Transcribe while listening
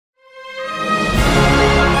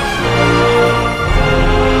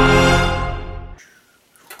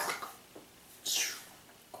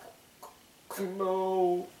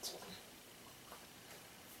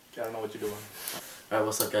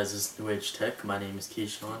what's up guys, this is New Age Tech. My name is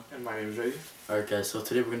Keyshawn. And my name is Ray. Alright guys, so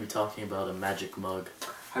today we're going to be talking about a magic mug.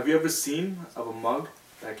 Have you ever seen of a mug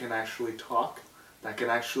that can actually talk? That can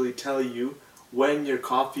actually tell you when your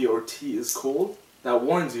coffee or tea is cold? That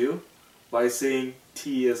warns you by saying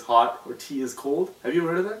tea is hot or tea is cold? Have you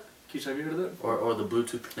ever heard of that? Keisha, have you heard of that? Or the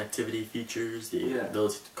Bluetooth connectivity features, the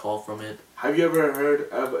ability to call from it. Have you ever heard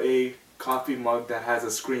of a coffee mug that has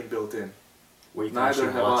a screen built in? Where you can Neither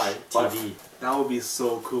actually have watch I. TV. That would be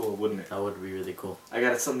so cool, wouldn't it? That would be really cool. I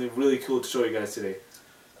got something really cool to show you guys today.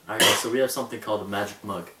 Alright guys, so we have something called a magic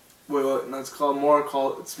mug. Wait, no,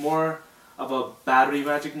 it's more of a battery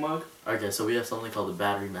magic mug. Alright guys, so we have something called a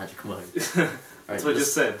battery magic mug. That's what I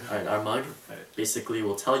just said. Alright, our mug basically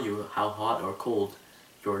will tell you how hot or cold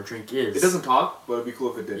your drink is. It doesn't talk, but it'd be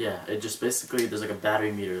cool if it did. Yeah, it just basically, there's like a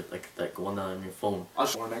battery meter, like that one on your phone. I'll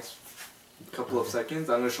show you in the next couple of seconds.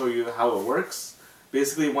 I'm going to show you how it works.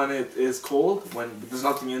 Basically, when it is cold, when there's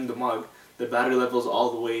nothing in the mug, the battery level is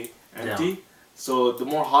all the way empty. Down. So the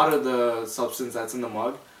more hotter the substance that's in the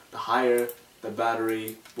mug, the higher the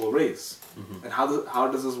battery will raise. And how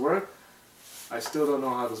does this work? I still don't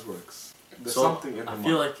know how this works. There's something in the mug. I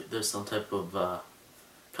feel like there's some type of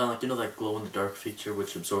kind of like, you know, that glow in the dark feature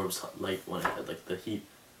which absorbs light when it, like the heat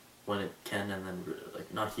when it can, and then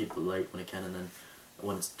like not heat but light when it can, and then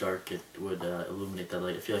when it's dark it would illuminate that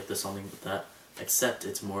light. I feel like there's something with that, except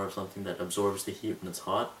it's more of something that absorbs the heat when it's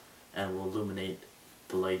hot and will illuminate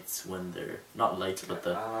the lights when they're not lights, but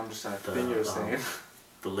the I don't understand the thing you're saying.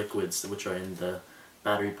 The liquids which are in the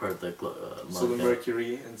battery part of the mug. So the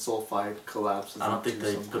mercury and sulfide collapses. I don't think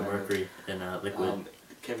they put mercury in a liquid.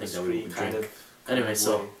 Chemistry kind of. Anyway,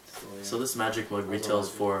 so this magic mug retails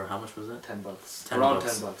for, how much was that? $10. Around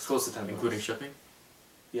 $10, close to $10. Including shipping?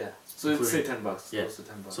 Yeah. So let's say $10. Yeah. Close to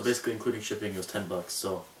 $10. So basically, including shipping, it was $10.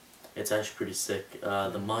 So it's actually pretty sick.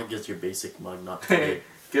 The mug is your basic mug, not too big.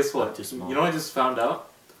 Guess what? Not too small. You know what I just found out?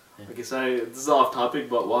 Yeah. Okay, sorry, this is off topic,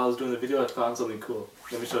 but while I was doing the video, I found something cool.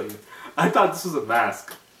 Let me show you. I thought this was a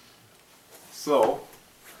mask. So,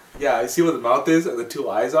 yeah, I see where the mouth is and the two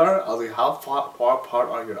eyes are. I was like, how far apart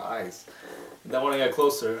are your eyes? And then when I got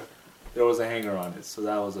closer, there was a hanger on it, so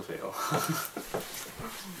that was a fail.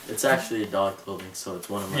 It's actually dog clothing, so it's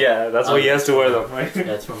one of my... Yeah, that's why he has to wear them, right?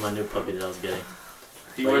 Yeah, it's from my new puppy that I was getting.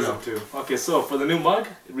 He wears them too. Okay, so for the new mug,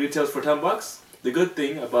 it retails for $10. The good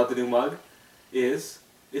thing about the new mug is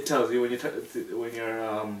it tells you when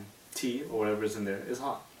your tea or whatever is in there is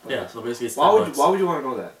hot. Okay. Yeah, so basically it's why $10. would you want to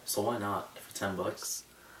know that? So why not for $10?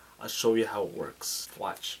 I'll show you how it works.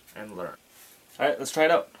 Watch and learn. Alright, let's try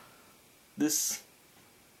it out. This.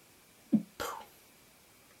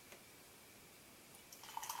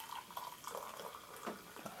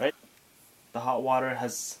 Alright. The hot water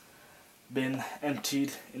has been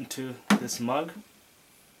emptied into this mug.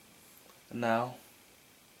 And now,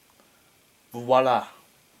 voila.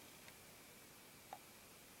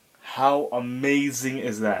 How amazing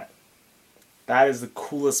is that? That is the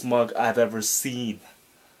coolest mug I've ever seen.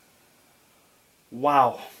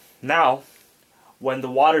 Wow. Now, when the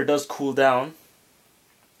water does cool down,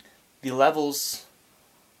 the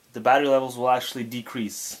battery levels will actually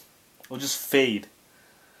decrease. It'll just fade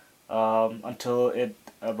until it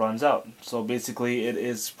runs out. So basically it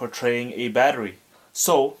is portraying a battery.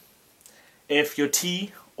 So, if your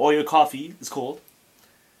tea or your coffee is cold,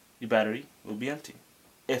 your battery will be empty.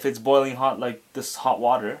 If it's boiling hot like this hot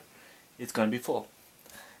water, it's going to be full.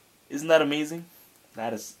 Isn't that amazing?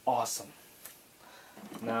 That is awesome.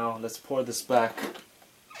 Now let's pour this back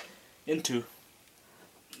into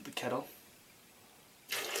the kettle.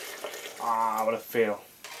 Ah, what a fail.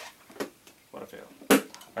 What a fail.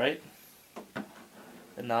 Alright?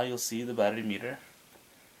 And now you'll see the battery meter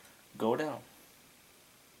go down.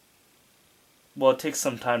 Well, it takes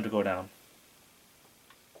some time to go down,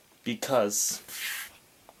 because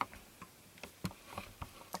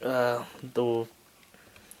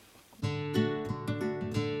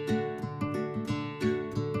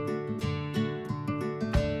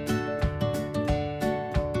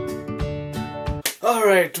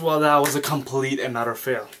Alright, well that was a complete and utter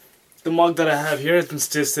fail. The mug that I have here has been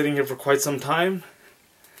still sitting here for quite some time,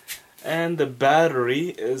 and the battery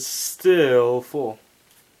is still full.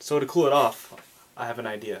 So to cool it off, I have an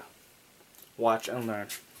idea. Watch and learn.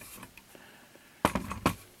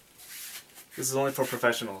 This is only for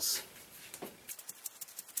professionals.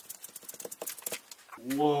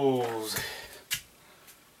 Whoa.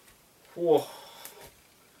 Whoa.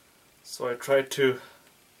 So I tried to...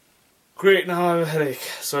 Great, now I have a headache.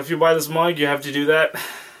 So if you buy this mug, you have to do that.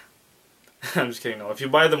 I'm just kidding, no. If you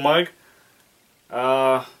buy the mug,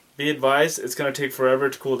 be advised, it's going to take forever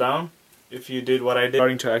to cool down. If you did what I did,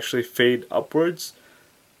 starting to actually fade upwards.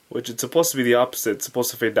 which it's supposed to be the opposite. It's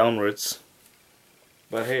supposed to fade downwards.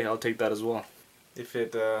 But hey, I'll take that as well. If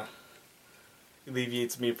it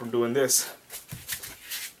alleviates me from doing this.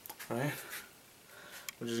 Right?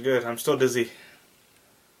 Which is good. I'm still dizzy.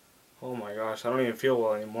 Oh my gosh, I don't even feel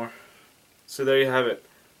well anymore. So there you have it.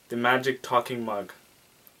 The magic talking mug.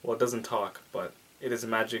 Well, it doesn't talk, but it is a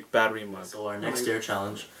magic battery mug. So our next dare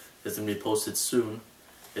challenge is going to be posted soon.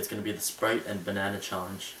 It's going to be the Sprite and Banana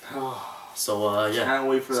Challenge. So yeah, can't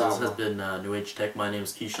wait for that. This has been New Age Tech. My name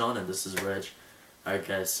is Keyshawn and this is Reg. Alright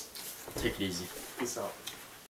guys, take it easy. Peace out.